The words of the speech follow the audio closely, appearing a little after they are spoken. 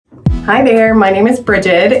Hi there, my name is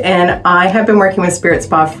Brigid and I have been working with Spirit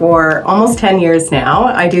Spa for almost 10 years now.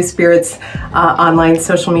 I do Spirit's online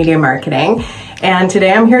social media marketing, and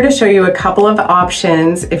today I'm here to show you a couple of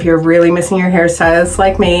options if you're really missing your hairstylist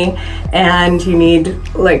like me and you need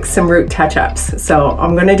like some root touch-ups. So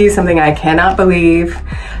I'm going to do something I cannot believe,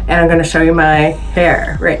 and I'm going to show you my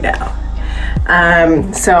hair right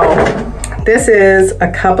now. So this is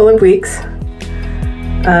a couple of weeks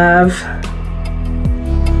of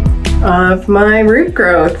my root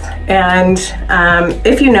growth, and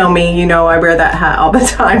if you know me, you know I wear that hat all the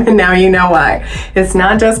time, and now you know why. It's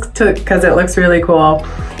not just because it looks really cool,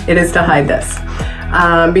 it is to hide this.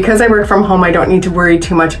 Because I work from home, I don't need to worry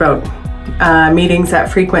too much about meetings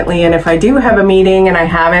that frequently, and if I do have a meeting and I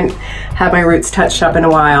haven't had my roots touched up in a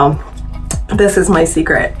while, this is my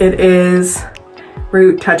secret. It is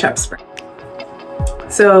root touch-up spray.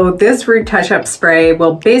 So this root touch-up spray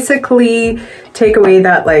will basically take away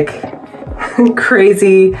that like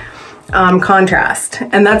crazy contrast.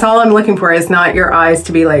 And that's all I'm looking for, is not your eyes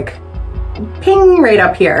to be like ping right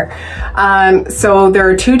up here. So there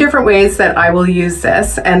are two different ways that I will use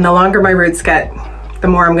this, and the longer my roots get, the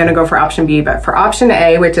more I'm gonna go for option B. But for option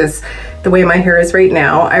A, which is the way my hair is right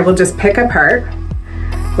now, I will just pick apart,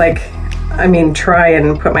 try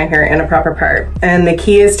and put my hair in a proper part. And the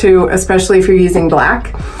key is to, especially if you're using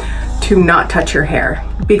black, to not touch your hair,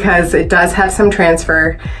 because it does have some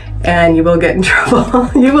transfer and you will get in trouble.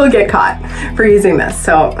 You will get caught for using this.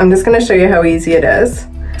 So I'm just gonna show you how easy it is.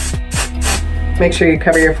 Make sure you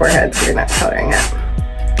cover your forehead so you're not coloring it.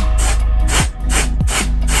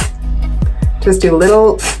 Just do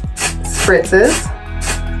little spritzes.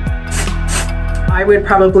 I would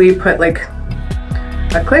probably put like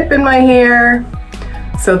a clip in my hair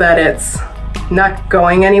so that it's not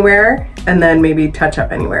going anywhere, and then maybe touch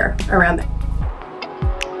up anywhere around there.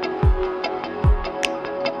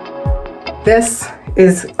 This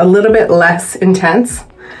is a little bit less intense,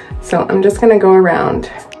 so I'm just gonna go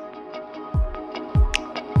around.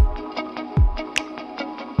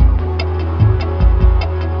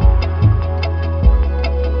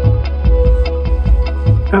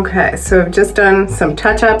 Okay, so I've just done some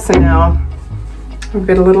touch-ups, and now I've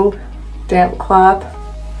got a little damp cloth.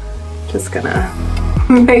 Just gonna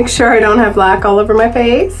make sure I don't have black all over my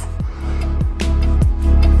face.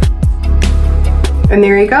 And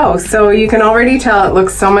there you go. So you can already tell it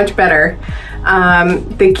looks so much better.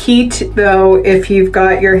 The key though, if you've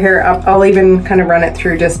got your hair up, I'll even kind of run it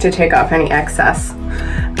through just to take off any excess.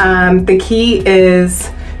 The key is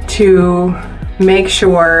to make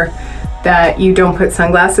sure that you don't put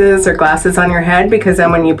sunglasses or glasses on your head, because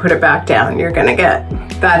then when you put it back down, you're gonna get,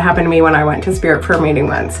 that happened to me when I went to Spirit for a meeting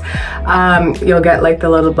once. You'll get like the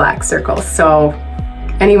little black circles. So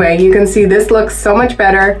anyway, you can see this looks so much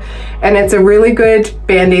better, and it's a really good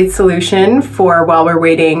Band-Aid solution for while we're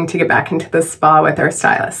waiting to get back into the spa with our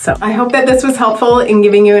stylist. So I hope that this was helpful in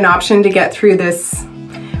giving you an option to get through this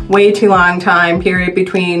way too long time period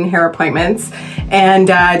between hair appointments. And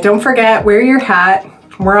don't forget, wear your hat.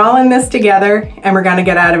 We're all in this together, and we're gonna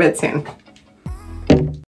get out of it soon.